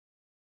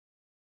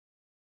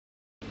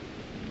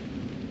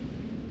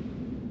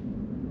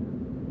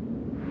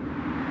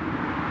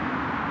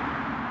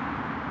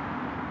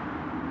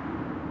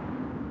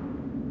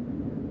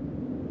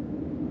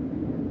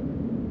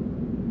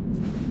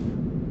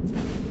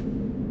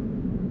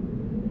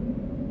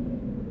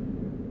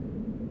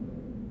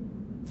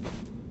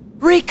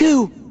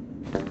Riku!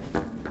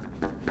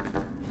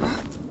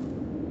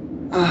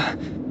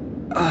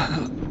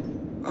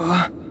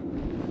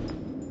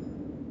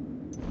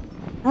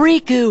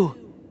 Riku!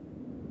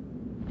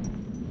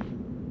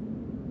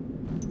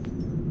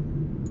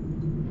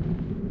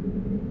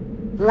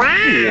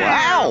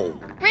 Wow!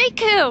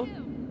 Riku!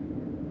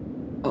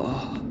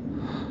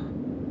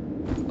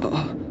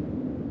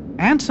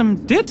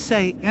 Ansem did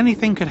say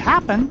anything could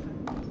happen.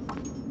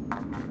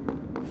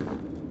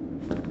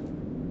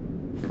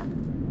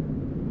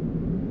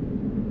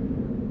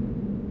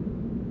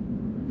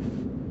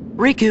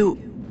 Riku,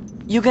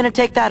 you gonna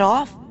take that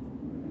off?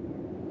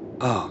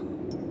 Oh.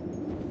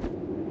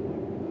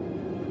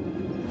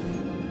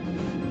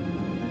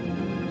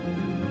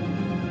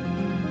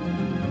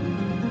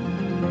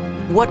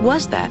 What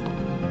was that?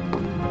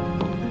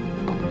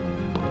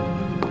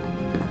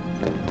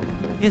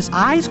 His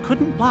eyes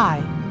couldn't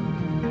lie.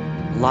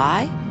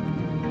 Lie?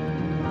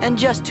 And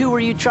just who were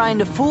you trying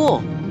to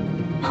fool?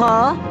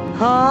 Huh?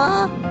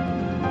 Huh?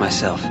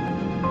 Myself.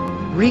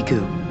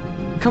 Riku,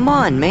 come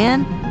on,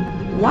 man.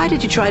 Why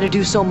did you try to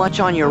do so much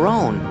on your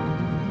own?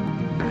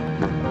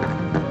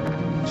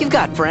 You've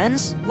got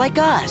friends, like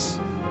us.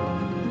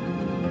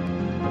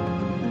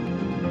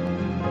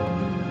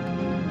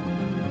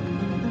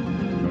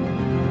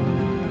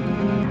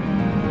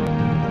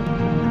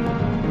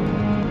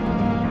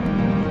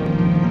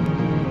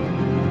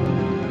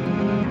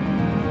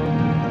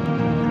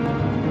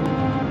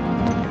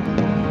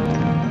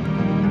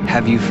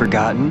 Have you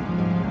forgotten?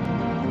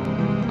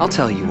 I'll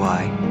tell you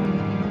why.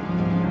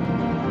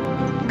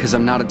 'Cause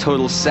I'm not a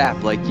total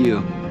sap like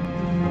you.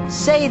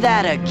 Say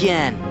that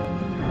again.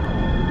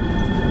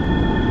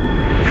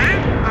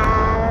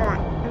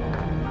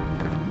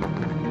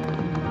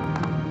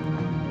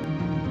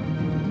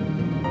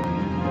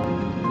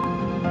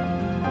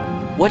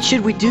 What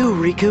should we do,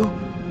 Riku?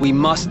 We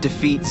must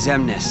defeat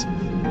Xemnas.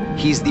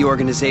 He's the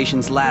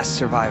organization's last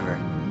survivor.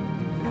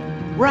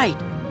 Right.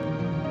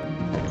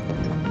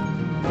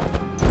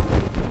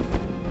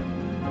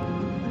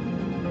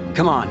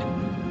 Come on.